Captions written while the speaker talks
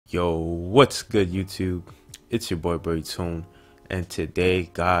Yo, what's good YouTube? It's your boy Tune, and today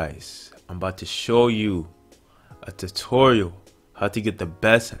guys, I'm about to show you a tutorial how to get the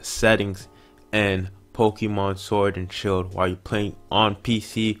best settings in Pokemon Sword and Shield while you're playing on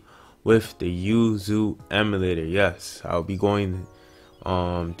PC with the Yuzu Emulator. Yes, I'll be going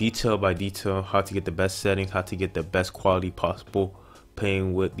detail by detail how to get the best settings, how to get the best quality possible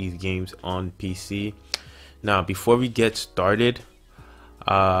playing with these games on PC. Now, before we get started,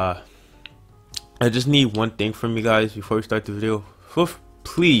 I just need one thing from you guys before we start the video.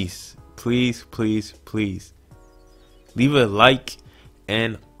 Please leave a like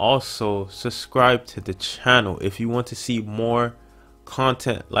and also subscribe to the channel if you want to see more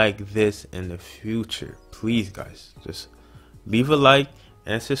content like this in the future. Please guys, just leave a like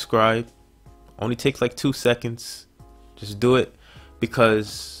and subscribe. Only takes like 2 seconds. Just do it,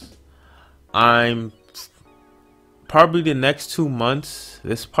 because I'm probably the next 2 months,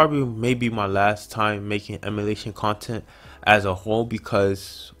 this probably may be my last time making emulation content as a whole,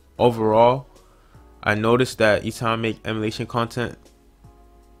 because overall I noticed that each time I make emulation content,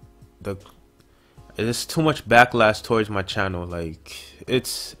 there's too much backlash towards my channel. Like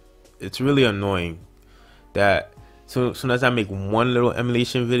it's really annoying that so soon as I make one little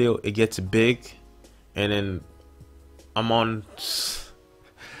emulation video, it gets big, and then I'm on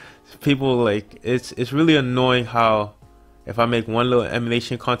people. Like it's really annoying how if I make one little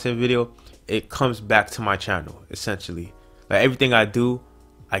emulation content video, it comes back to my channel essentially. Like everything I do,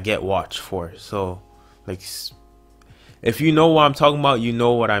 I get watched for. So like, if you know what I'm talking about, you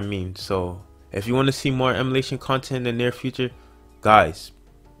know what I mean. So if you want to see more emulation content in the near future, guys,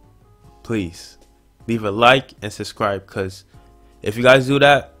 please leave a like and subscribe, because if you guys do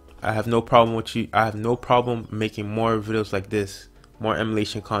that, I have no problem with you. I have no problem making more videos like this, more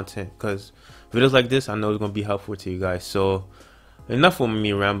emulation content, because videos like this I know is gonna be helpful to you guys. So enough of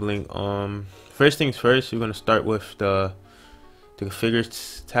me rambling. First things first, we're gonna start with the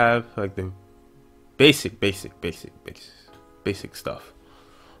configure tab, like the basic stuff.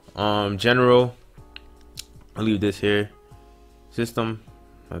 General, I'll leave this here. System,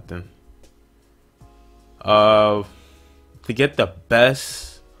 nothing. To get the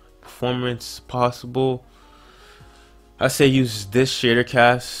best performance possible, I say use this shader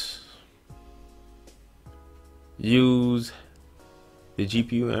cast. Use the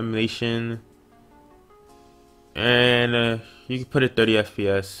GPU emulation, and you can put it 30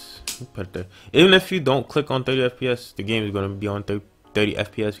 FPS. Put it there. Even if you don't click on 30 FPS, the game is going to be on 30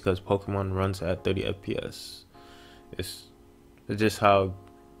 FPS, because Pokemon runs at 30 FPS. It's just how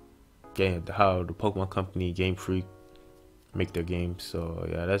the Pokemon company Game Freak make their games. So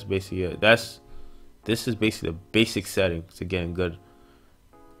yeah, that's basically it. This is basically the basic settings to getting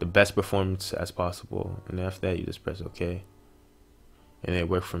the best performance as possible, and after that you just press OK, and it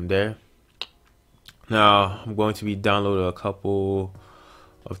works from there. Now I'm going to be downloading a couple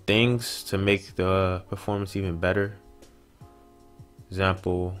of things to make the performance even better.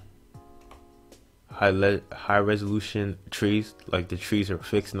 Example, high resolution trees, like the trees are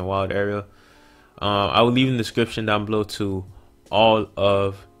fixed in the wild area. I will leave in the description down below to all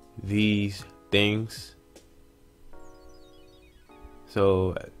of these things.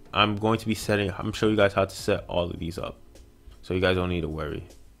 So I'm going to be I'm showing you guys how to set all of these up, so you guys don't need to worry.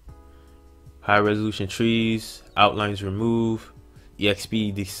 High resolution trees, outlines remove,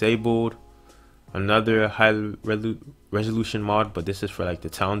 EXP disabled, another high resolution mod, but this is for like the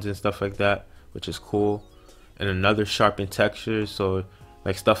towns and stuff like that, which is cool. And another sharpen textures, so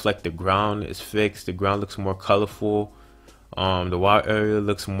like stuff like the ground is fixed, the ground looks more colorful. The wild area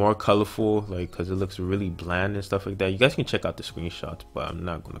looks more colorful, like because it looks really bland and stuff like that. You guys can check out the screenshots, but I'm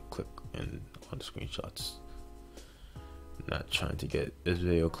not gonna click on the screenshots. I'm not trying to get this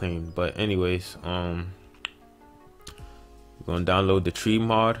video claimed, but anyways, we're gonna download the tree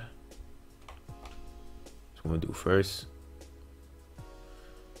mod. That's what I'm gonna do first.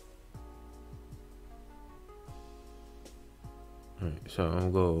 Alright, so I'm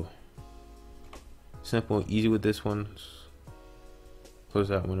gonna go simple and easy with this one. Close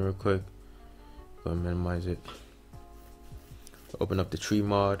that one real quick. Go and minimize it. Open up the tree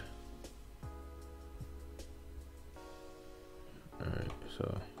mod. Alright,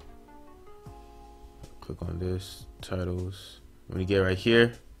 so click on this, titles. When you get right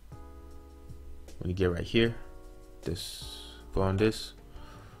here, this, go on this,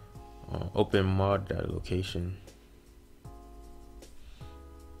 open mod data location.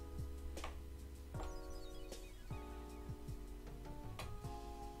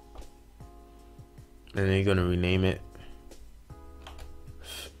 And then you're gonna rename it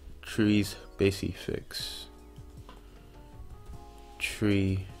trees basic fix.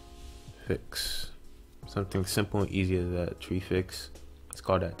 Tree fix. Something simple and easy as that tree fix. Let's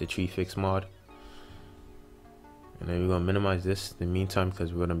call that the tree fix mod. And then we're gonna minimize this in the meantime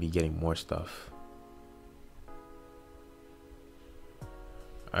because we're gonna be getting more stuff.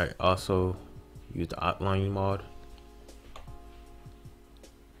 Alright, also use the outline mod,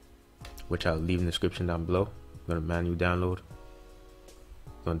 which I'll leave in the description down below. I'm gonna manual download.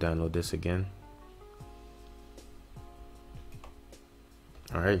 I'm gonna download this again.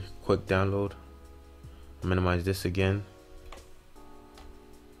 Alright, quick download. Minimize this again.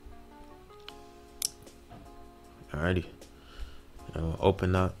 Alrighty, and we'll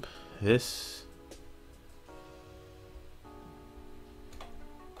open up this.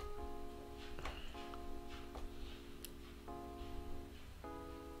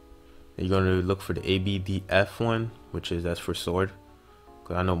 You're gonna look for the ABDF one, which is that's for sword,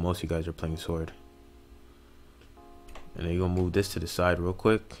 because I know most of you guys are playing sword. And then you're gonna move this to the side real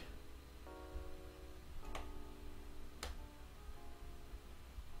quick.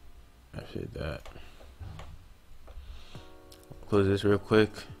 After that, close this real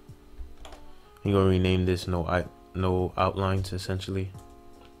quick. You're gonna rename this no outlines, essentially.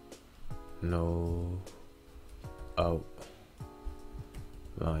 No outlines.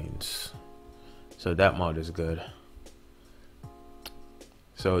 So that mod is good.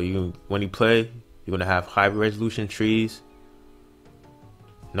 So when you play, you're gonna have high resolution trees,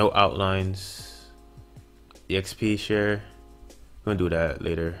 no outlines, EXP share. I'm gonna do that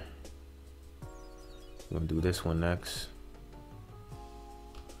later. I'm gonna do this one next.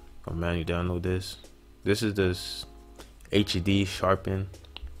 I'll manually download this. This is this HD sharpen.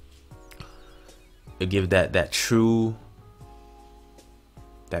 It gives that true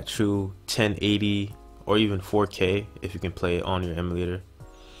 1080 or even 4K if you can play it on your emulator.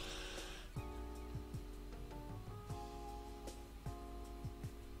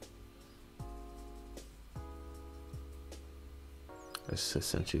 That's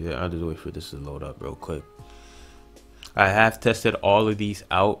essentially it. I'll just wait for this to load up real quick. I have tested all of these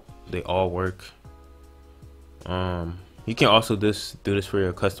out. They all work. You can also do this for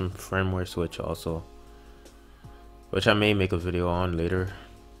your custom firmware switch also, which I may make a video on later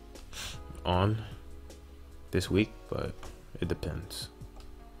on this week, but it depends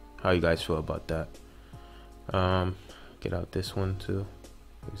how you guys feel about that. Get out this one too.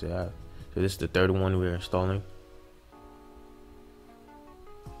 So this is the third one we're installing.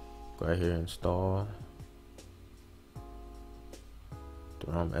 Go right here, install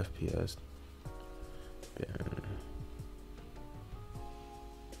the ROM FPS.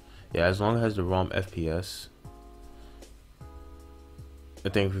 Yeah, as long as the ROM FPS, I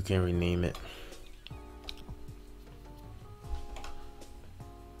think we can rename it.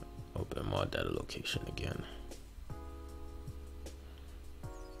 Open mod data location again.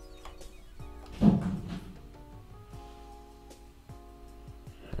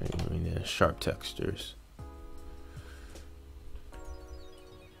 Sharp textures.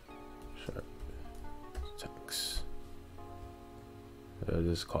 Sharp text. I'll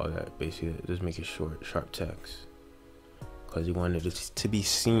just call that basically, just make it short, sharp text, because you wanted it to be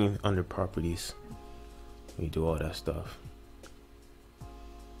seen under properties when you do all that stuff.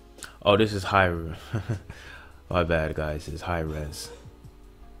 Oh, this is high res. My bad, guys. It's high res.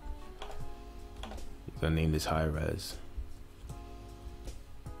 You're gonna name this high res.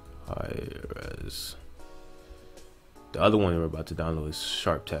 High res. The other one we're about to download is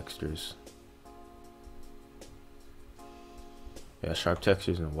sharp textures. Yeah, sharp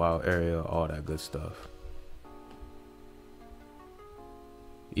textures in a wild area, all that good stuff.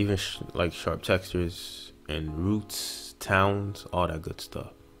 Even like sharp textures in roots, towns, all that good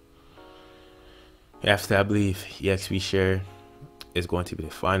stuff. After, I believe EXP share is going to be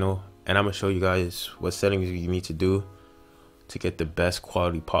the final, and I'm gonna show you guys what settings you need to do to get the best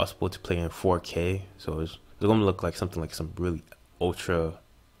quality possible to play in 4K. So it's gonna look like something like some really ultra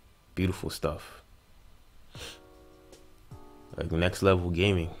beautiful stuff, like next level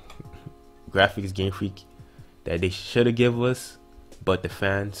gaming graphics, Game Freak, that they should have given us, but the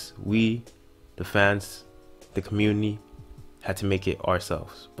fans, the community had to make it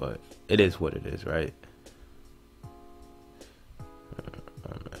ourselves. But it is what it is, right?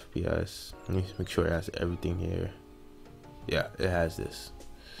 FPS. Let me make sure it has everything here. Yeah, it has this.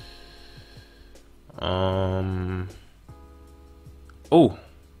 Oh,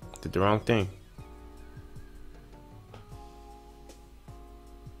 did the wrong thing.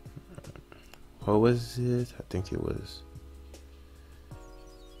 What was it? I think it was.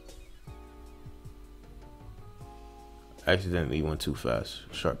 Accidentally went too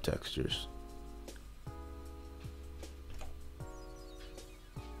fast. Sharp textures.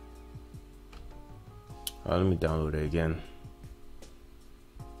 Let me download it again.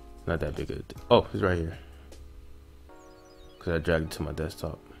 Not that big of a deal. Oh, it's right here. Because I dragged it to my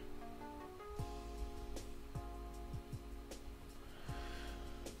desktop.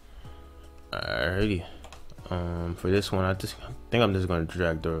 Alrighty. For this one, I think I'm just going to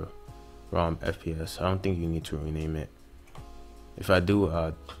drag the ROM FPS. I don't think you need to rename it. If I do,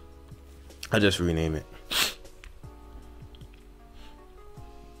 I just rename it.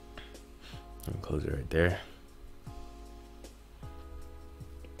 And close it right there.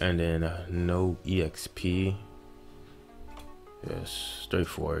 And then no EXP. Yes,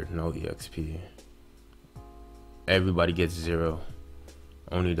 straightforward. No EXP. Everybody gets 0.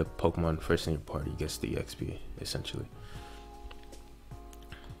 Only the Pokemon first in your party gets the EXP, essentially.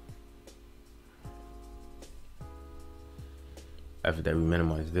 After that, we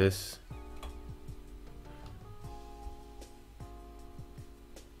minimize this.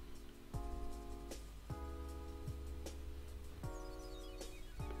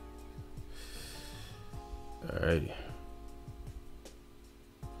 Alrighty.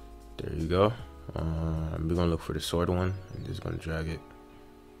 There you go. We're gonna look for the sword one. I'm just gonna drag it.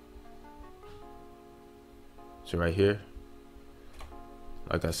 So right here,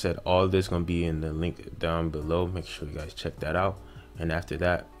 like I said, all this gonna be in the link down below. Make sure you guys check that out. And after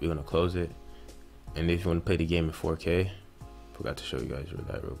that, we're gonna close it. And if you want to play the game in 4K, forgot to show you guys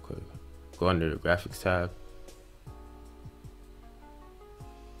that real quick. Go under the graphics tab.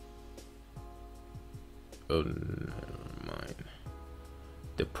 Oh, never mind.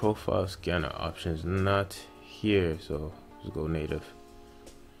 The profile scanner option is not here, so let's go native.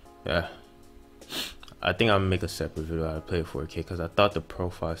 Yeah, I think I'll make a separate video how to play 4K because I thought the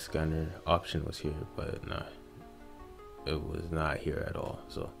profile scanner option was here, but nah, it was not here at all.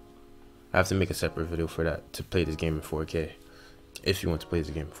 So I have to make a separate video for that to play this game in 4K. If you want to play this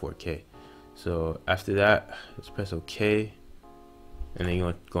game in 4K. So after that, let's press OK, and then you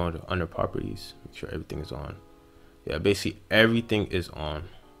want to go under properties. Make sure everything is on. Yeah, basically everything is on.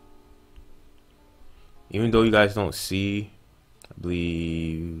 Even though you guys don't see, I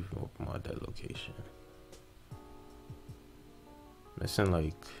believe, open mod that location. Missing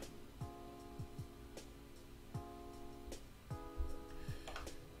like,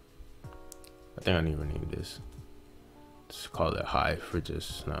 I think I need to rename this. Let's call it high for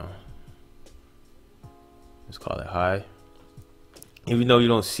just now. Let's call it high. Even though you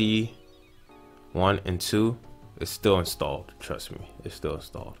don't see 1 and 2, it's still installed. Trust me, it's still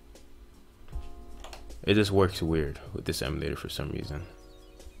installed. It just works weird with this emulator for some reason.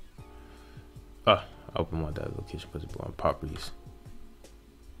 I open my that location possible on properties.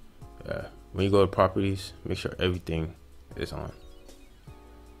 When you go to properties, make sure everything is on.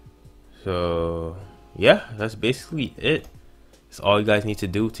 So yeah, that's basically it. It's all you guys need to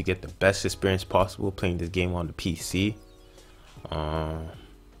do to get the best experience possible playing this game on the PC.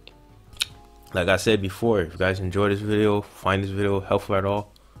 Like I said before, if you guys enjoyed this video, find this video helpful at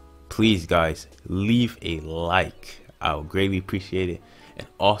all, please guys leave a like. I would greatly appreciate it. And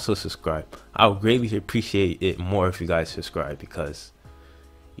also subscribe. I would greatly appreciate it more if you guys subscribe, because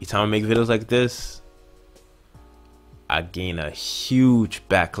each time I make videos like this, I gain a huge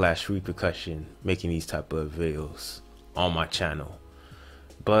backlash repercussion making these type of videos on my channel.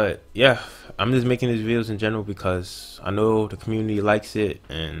 But yeah, I'm just making these videos in general because I know the community likes it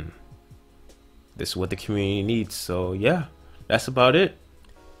and this is what the community needs. So yeah, that's about it.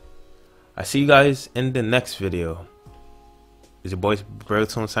 I see you guys in the next video. It's your boy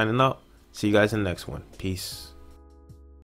Bertone signing out. See you guys in the next one. Peace.